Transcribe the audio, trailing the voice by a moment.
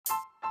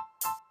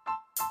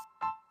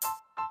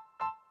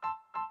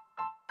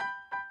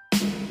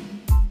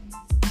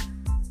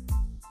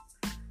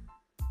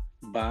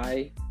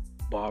Buy,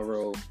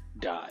 borrow,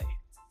 die.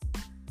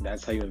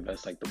 That's how you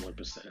invest like the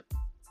 1%.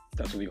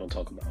 That's what we're gonna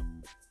talk about.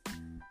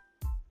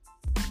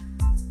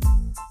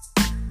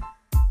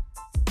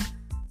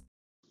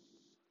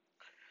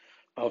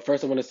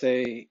 First, I want to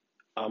say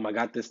I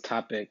got this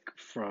topic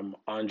from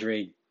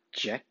Andre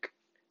Jack.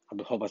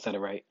 I hope I said it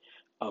right.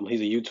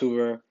 He's a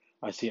YouTuber.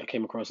 I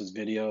came across his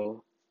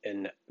video,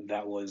 and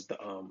that was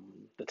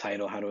the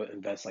title, "How to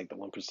Invest Like the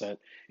 1%."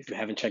 If you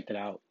haven't checked it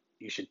out,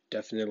 you should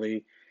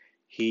definitely.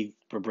 He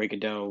will break it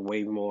down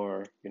way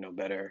more,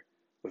 better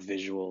with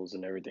visuals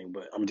and everything.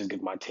 But I'm just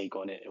giving my take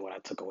on it and what I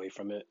took away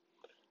from it,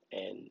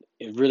 and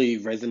it really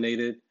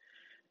resonated.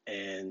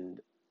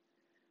 And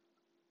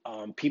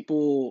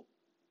people,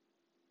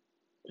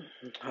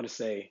 how to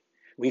say,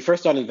 when you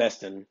first start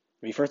investing,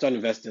 when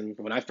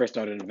I first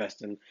started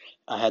investing,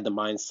 I had the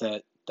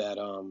mindset that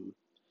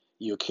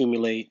you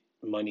accumulate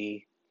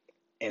money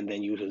and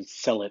then you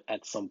just sell it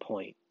at some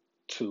point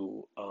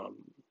to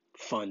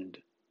fund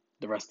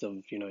the rest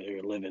of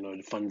your living, or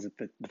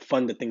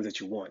fund the things that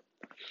you want.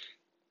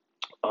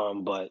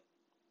 But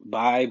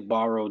buy,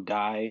 borrow,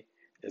 die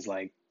is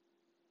like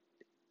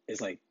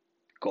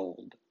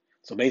gold.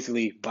 So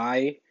basically,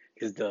 buy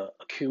is the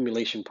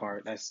accumulation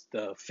part. That's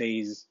the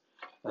phase.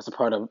 That's the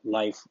part of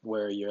life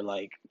where you're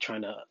like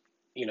trying to,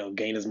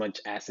 gain as much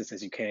assets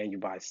as you can. You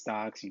buy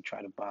stocks. You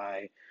try to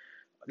buy.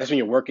 That's when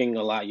you're working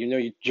a lot.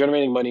 You're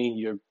generating money.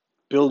 You're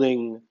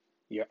building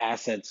your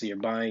assets. So you're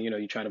buying.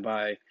 You try to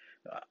buy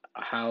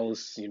a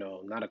house.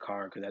 Not a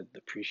car because that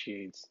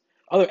depreciates.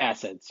 Other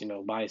assets.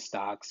 Buy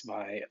stocks.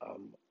 Buy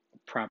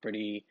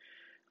property.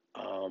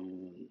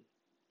 Um,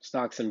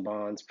 Stocks and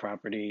bonds,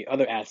 property,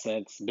 other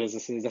assets,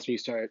 businesses. That's where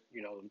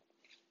you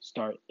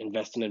start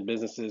investing in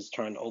businesses,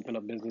 trying to open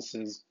up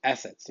businesses,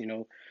 assets.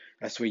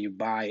 That's where you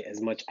buy as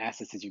much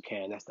assets as you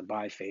can. That's the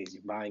buy phase.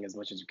 You're buying as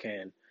much as you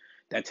can.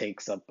 That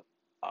takes up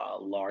a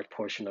large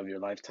portion of your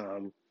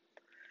lifetime.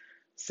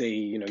 Say,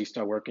 you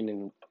start working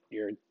in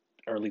your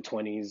early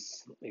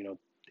 20s,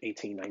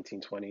 18,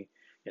 19, 20,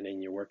 and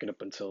then you're working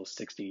up until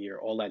 60 year.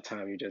 All that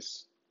time you're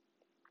just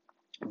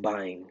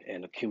buying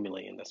and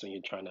accumulating. That's when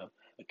you're trying to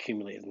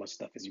accumulate as much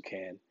stuff as you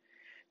can.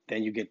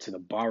 Then you get to the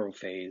borrow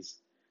phase.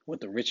 What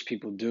the rich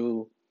people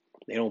do,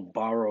 they don't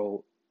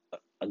borrow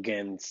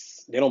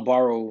they don't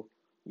borrow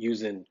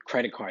using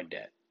credit card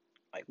debt,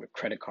 like with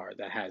credit card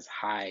that has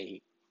high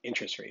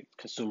interest rate,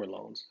 consumer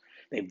loans.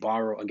 They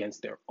borrow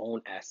against their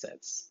own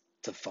assets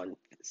to fund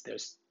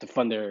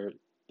their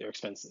their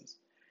expenses.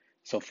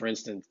 So for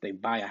instance, they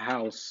buy a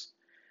house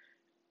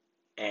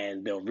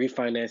and they'll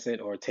refinance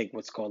it or take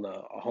what's called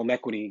a home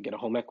equity, get a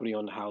home equity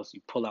on the house.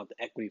 You pull out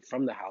the equity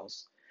from the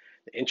house.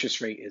 The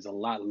interest rate is a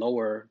lot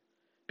lower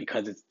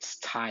because it's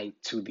tied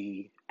to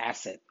the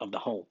asset of the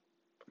home.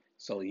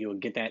 So you'll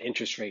get that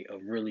interest rate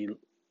of really,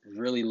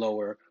 really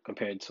lower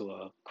compared to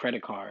a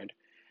credit card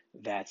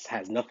that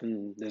has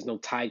nothing, there's no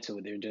tie to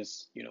it. They're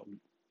just,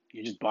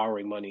 you're just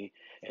borrowing money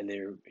and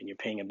you're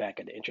paying it back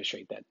at the interest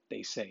rate that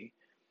they say.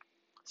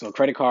 So a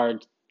credit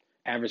card,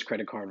 average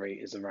credit card rate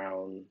is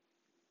around,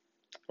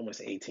 I want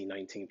to say 18,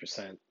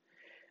 19%.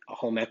 A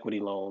home equity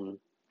loan,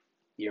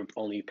 you're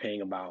only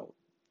paying about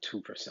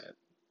 2%.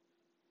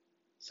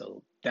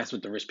 So that's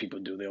what the rich people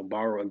do. They'll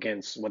borrow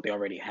against what they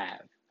already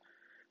have.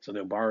 So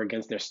they'll borrow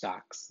against their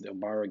stocks, they'll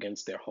borrow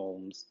against their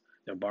homes,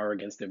 they'll borrow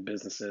against their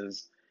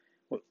businesses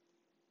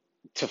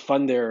to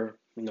fund their,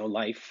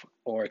 life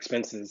or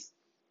expenses.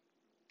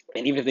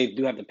 And even if they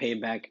do have to pay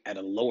it back at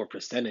a lower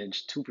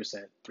percentage, 2%,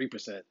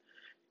 3%,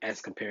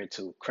 as compared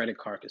to credit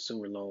card,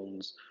 consumer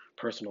loans,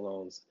 personal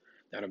loans,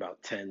 that are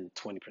about 10,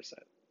 20%.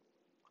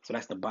 So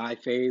that's the buy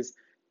phase.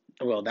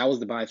 Well, that was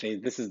the buy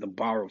phase. This is the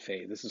borrow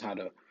phase. This is how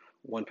the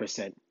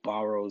 1%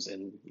 borrows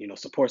and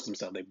supports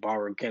themselves. They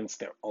borrow against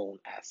their own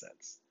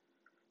assets.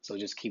 So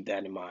just keep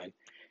that in mind.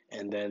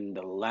 And then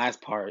the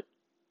last part,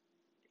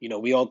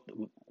 we all,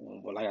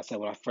 well, like I said,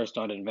 when I first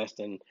started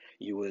investing,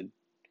 you would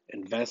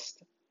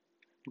invest,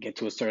 get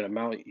to a certain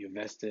amount. You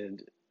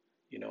invested,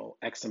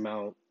 X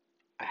amount.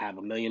 I have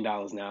 $1 million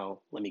now.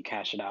 Let me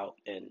cash it out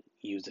and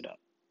use it up.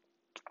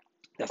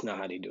 That's not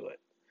how they do it.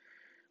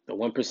 The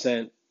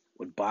 1%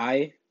 would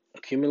buy,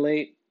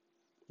 accumulate,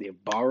 they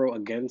borrow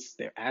against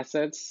their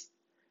assets,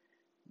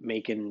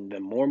 making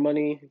them more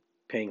money,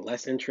 paying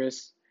less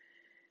interest,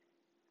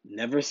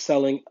 never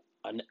selling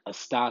a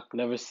stock,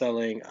 never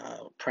selling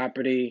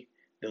property.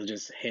 They'll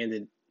just hand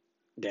it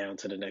down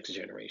to the next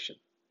generation.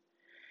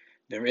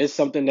 There is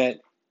something that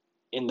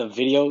in the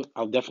video,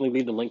 I'll definitely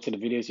leave the link to the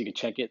video so you can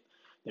check it.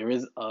 There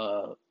is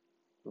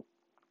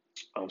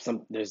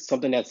there's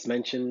something that's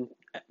mentioned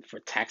for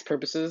tax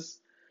purposes.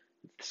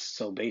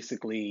 So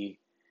basically,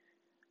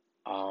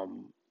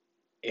 um,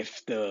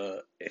 if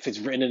it's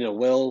written in a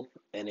will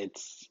and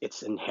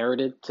it's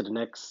inherited to the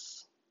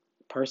next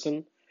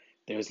person,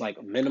 there's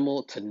like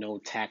minimal to no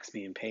tax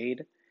being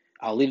paid.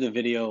 I'll leave the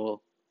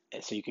video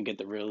so you can get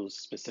the real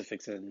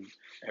specifics and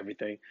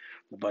everything.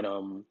 But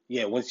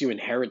yeah, once you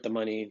inherit the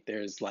money,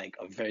 there's like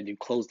you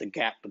close the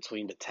gap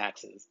between the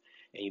taxes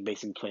and you're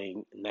basically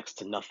paying next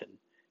to nothing.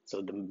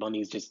 So the money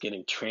is just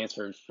getting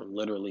transferred from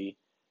literally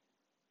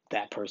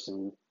that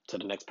person to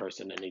the next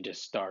person, and they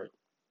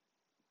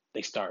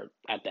start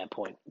at that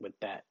point with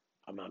that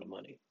amount of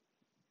money,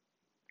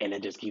 and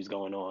it just keeps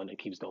going on and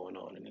keeps going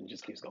on, and it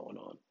just keeps going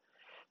on.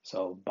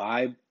 So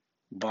buy,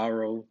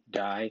 borrow,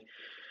 die.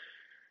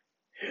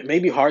 It may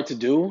be hard to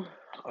do.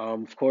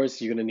 Of course,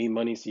 you're gonna need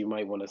money, so you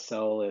might want to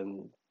sell,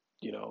 and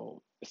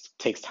it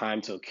takes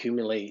time to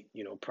accumulate,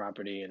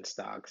 property and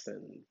stocks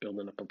and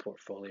building up a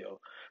portfolio.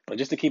 But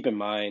just to keep in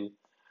mind,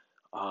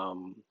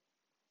 um,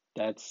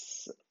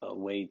 that's a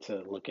way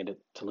to look at it,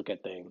 to look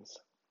at things.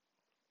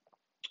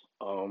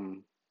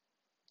 Um,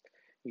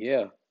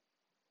 yeah.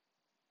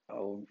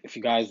 If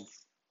you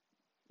guys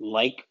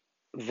like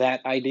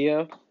that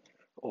idea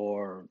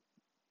or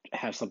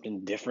have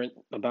something different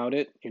about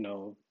it,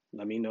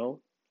 let me know.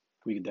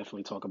 We could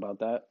definitely talk about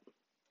that.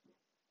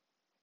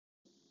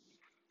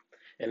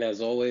 And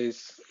as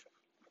always,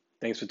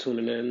 thanks for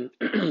tuning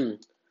in.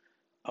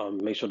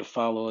 Make sure to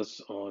follow us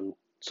on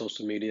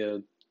social media.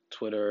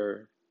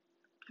 Twitter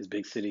is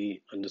Big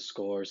City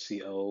underscore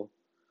CO.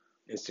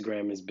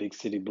 Instagram is Big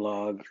City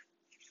Blog.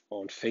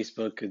 On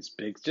Facebook, it's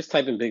big. Just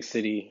type in Big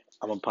City.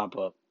 I'm gonna pop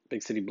up.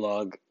 Big City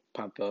Blog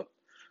pop up.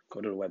 Go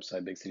to the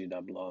website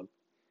bigcity.blog.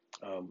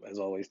 As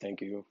always,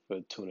 thank you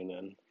for tuning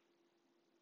in.